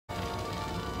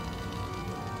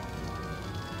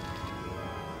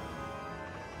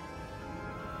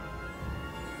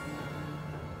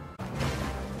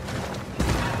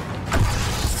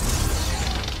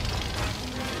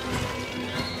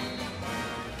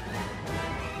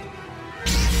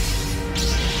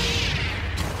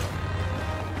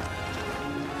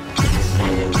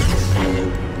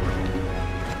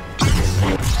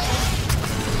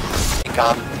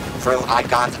true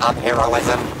icons of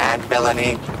heroism and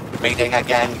villainy, meeting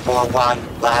again for one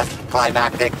last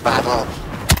climactic battle.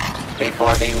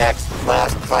 Before the next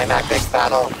last climactic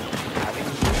battle.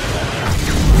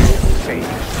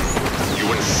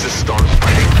 You insist on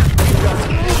fighting?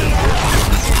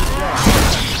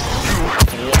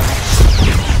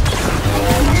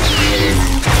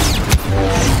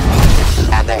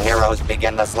 And the heroes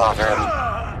begin the slaughter.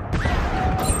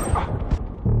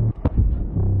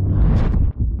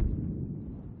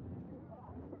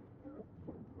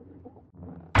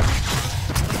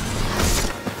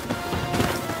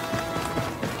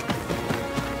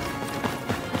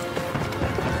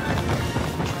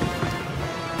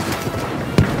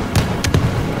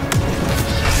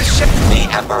 The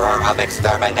Emperor of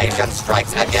Extermination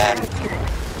strikes again.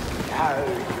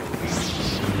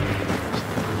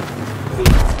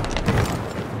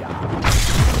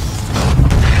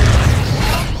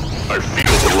 I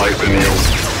feel the life in you.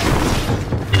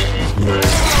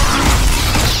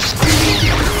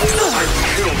 I've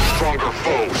killed stronger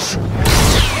foes.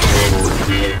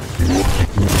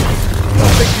 I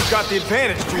think you've got the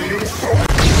advantage, Julius.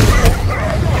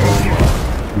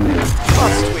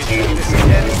 Must we do this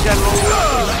again, General?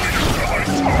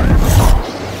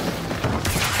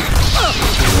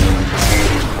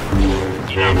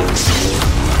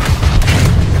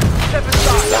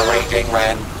 The Raging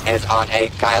Ren is on a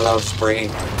Kylo spree.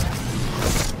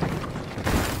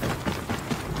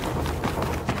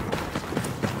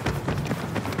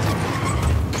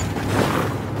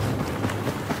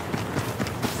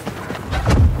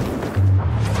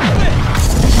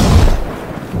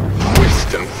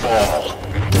 Twist and fall.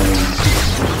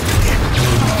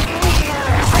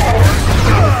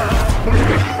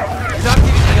 Not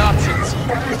giving me options.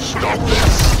 Stop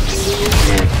this.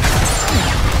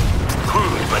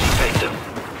 Crude but effective.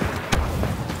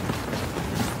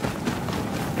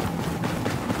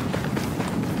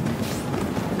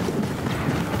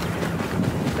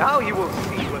 Now you will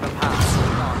see what the past is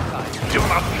like. Do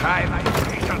not try my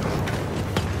patience.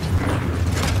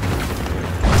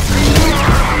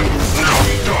 Now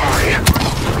die.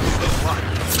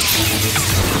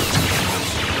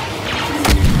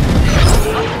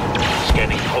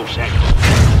 Scanning pulse angle.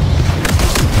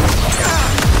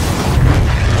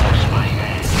 Lost my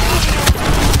hand.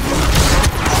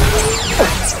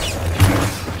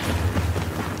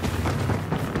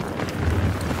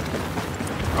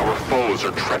 Our foes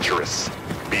are treacherous.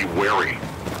 Be wary.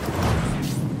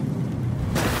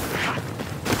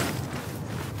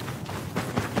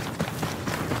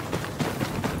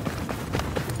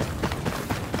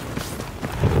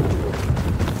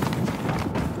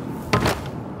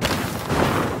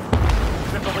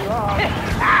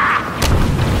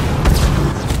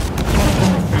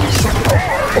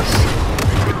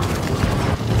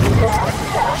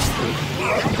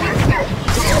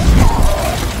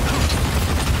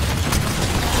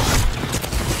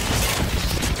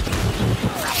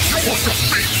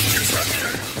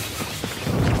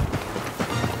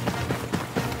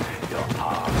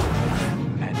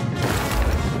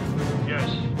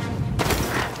 Yes.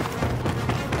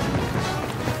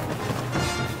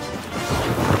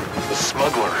 The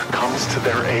smuggler comes to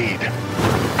their aid.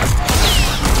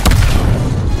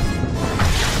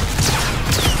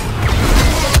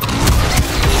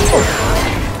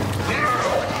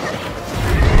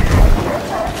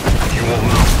 You will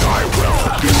not die well.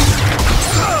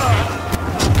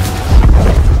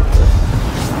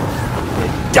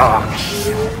 Dark.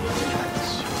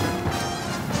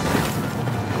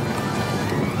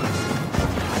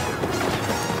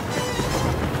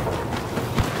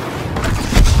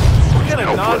 What kind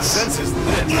of nonsense is this?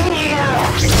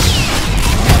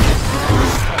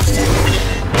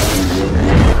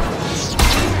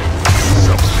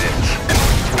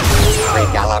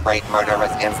 Recalibrate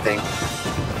murderous instinct.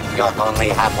 You're only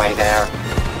halfway there.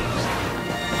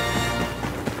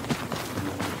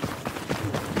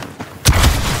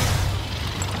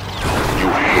 You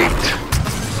hate,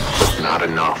 but not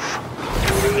enough.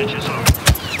 Bitches up.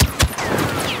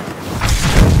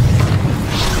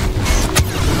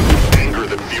 Anger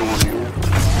that fuels you.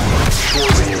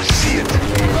 Surely you see it.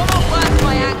 Don't blast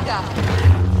my anger.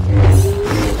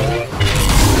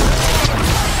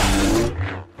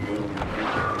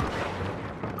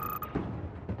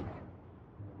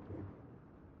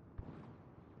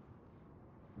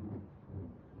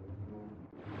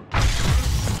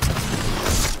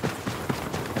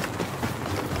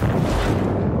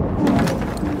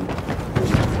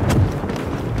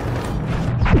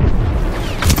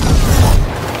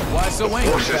 The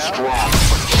force is strong,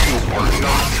 but you are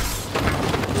not.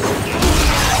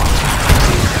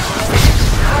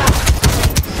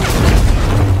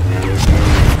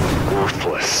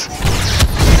 this?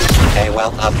 A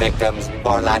wealth of victims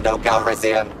for Lando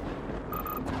Calrissian.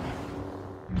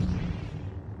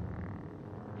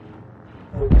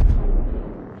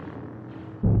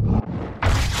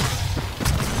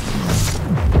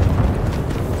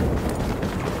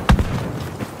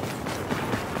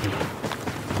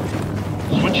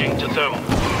 Switching to thermal.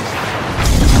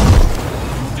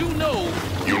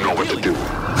 You know what to do.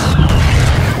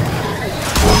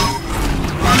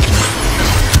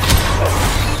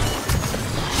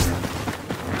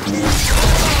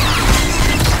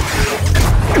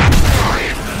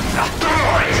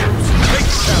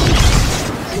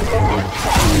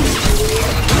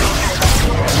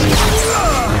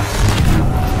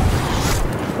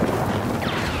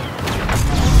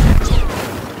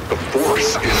 The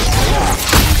Force is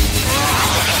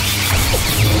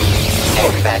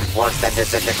Expect worse than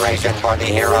disintegration for the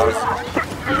heroes.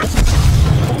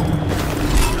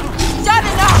 Done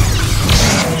enough!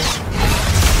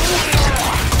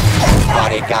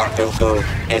 Body Count Dooku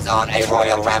is on a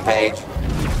royal rampage.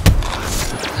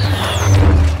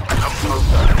 Come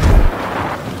closer.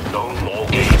 No more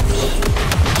games.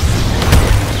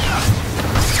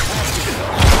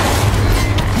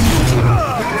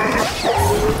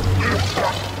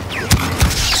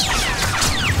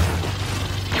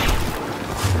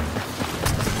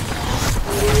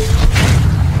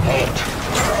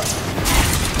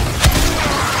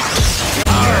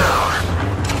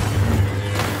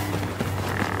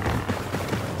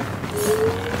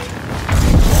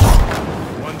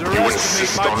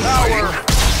 insist on fighting?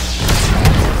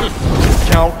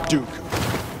 Count Dooku.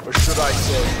 Or should I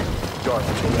say, Darth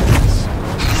Vader.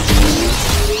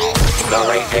 The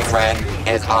Raging Ren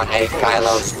is on a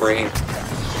Kylo spree.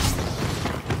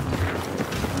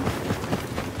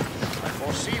 I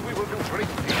foresee we will do great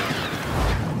things.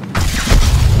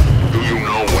 Do you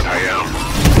know what I am?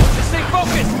 Stay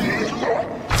focused!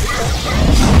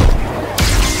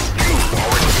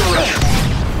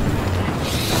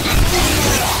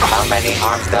 How many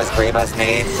arms does Grievous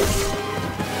need?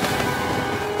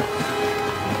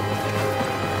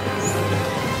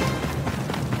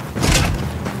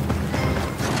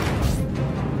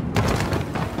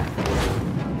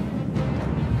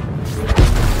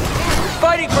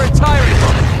 Fighting for a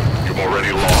tyrant! You've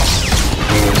already lost.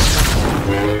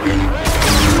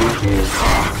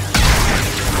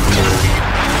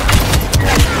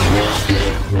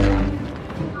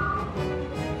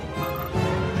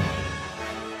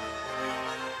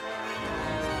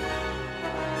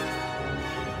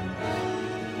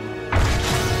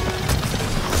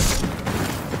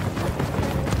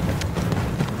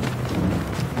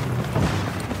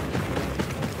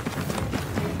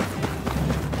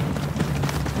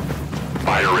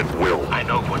 Fire at will. I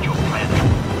know what you're planning.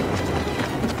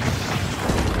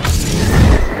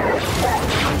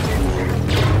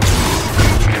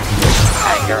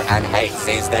 Anger and hate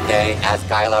seize the day as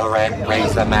Kylo Ren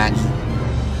brings the match.